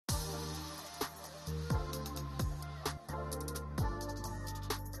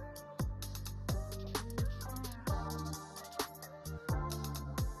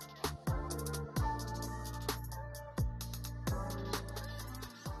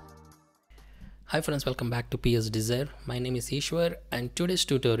Hi friends, welcome back to PS Desire. My name is Ishwar and today's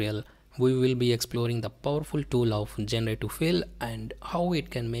tutorial we will be exploring the powerful tool of Generative Fill and how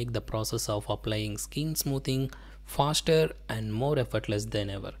it can make the process of applying skin smoothing faster and more effortless than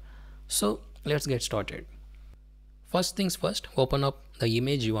ever. So let's get started. First things first, open up the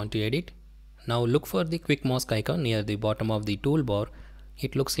image you want to edit. Now look for the quick mask icon near the bottom of the toolbar.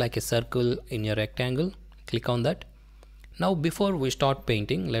 It looks like a circle in your rectangle. Click on that. Now before we start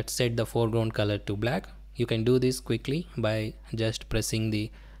painting, let's set the foreground color to black. You can do this quickly by just pressing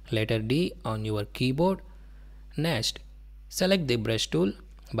the letter D on your keyboard. Next, select the brush tool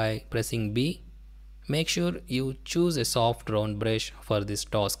by pressing B. Make sure you choose a soft round brush for this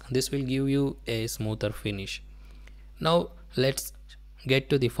task. This will give you a smoother finish. Now let's get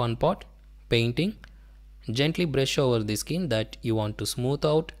to the fun part, painting. Gently brush over the skin that you want to smooth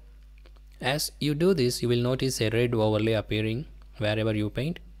out. As you do this, you will notice a red overlay appearing wherever you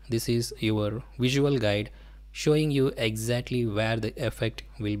paint. This is your visual guide showing you exactly where the effect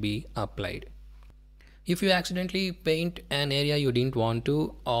will be applied. If you accidentally paint an area you didn't want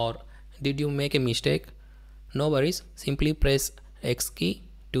to, or did you make a mistake, no worries, simply press X key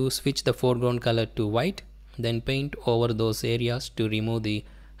to switch the foreground color to white, then paint over those areas to remove the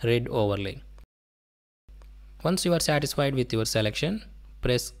red overlay. Once you are satisfied with your selection,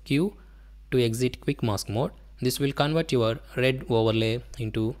 press Q to exit quick mask mode. This will convert your red overlay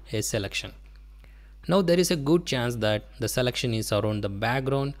into a selection. Now there is a good chance that the selection is around the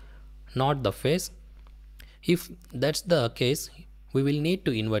background, not the face. If that's the case, we will need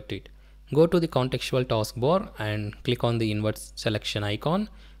to invert it. Go to the Contextual Task Bar and click on the Invert Selection icon,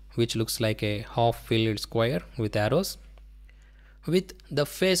 which looks like a half-filled square with arrows. With the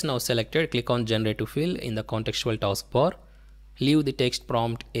face now selected, click on Generative Fill in the Contextual Task Bar. Leave the text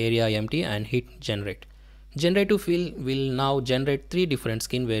prompt area empty and hit generate. Generative Fill will now generate 3 different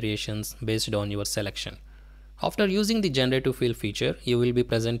skin variations based on your selection. After using the Generative Fill feature, you will be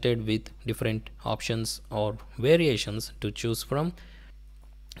presented with different options or variations to choose from.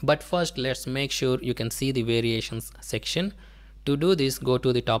 But first, let's make sure you can see the variations section. To do this, go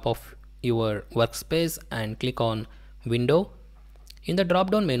to the top of your workspace and click on Window. In the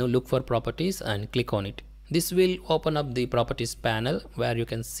drop-down menu, look for Properties and click on it. This will open up the Properties panel where you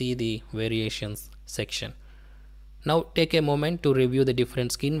can see the Variations section. Now take a moment to review the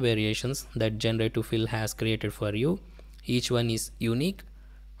different skin variations that Generative Fill has created for you. Each one is unique,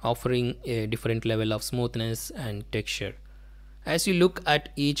 offering a different level of smoothness and texture. As you look at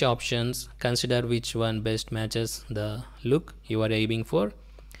each options, consider which one best matches the look you are aiming for.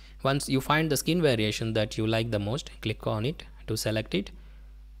 Once you find the skin variation that you like the most, click on it to select it.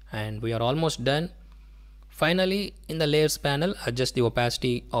 And we are almost done. Finally, in the layers panel, adjust the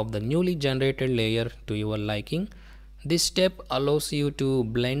opacity of the newly generated layer to your liking. This step allows you to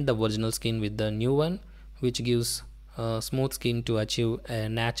blend the original skin with the new one, which gives smooth skin to achieve a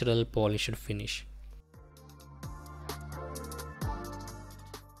natural polished finish.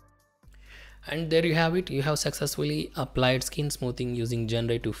 And there you have it. You have successfully applied skin smoothing using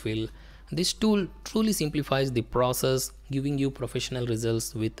Generative Fill. This tool truly simplifies the process, giving you professional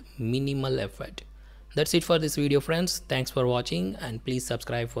results with minimal effort. That's it for this video, friends. Thanks for watching and please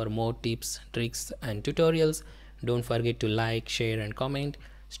subscribe for more tips, tricks and tutorials. Don't forget to like, share and comment.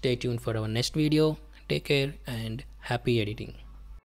 Stay tuned for our next video. Take care and happy editing.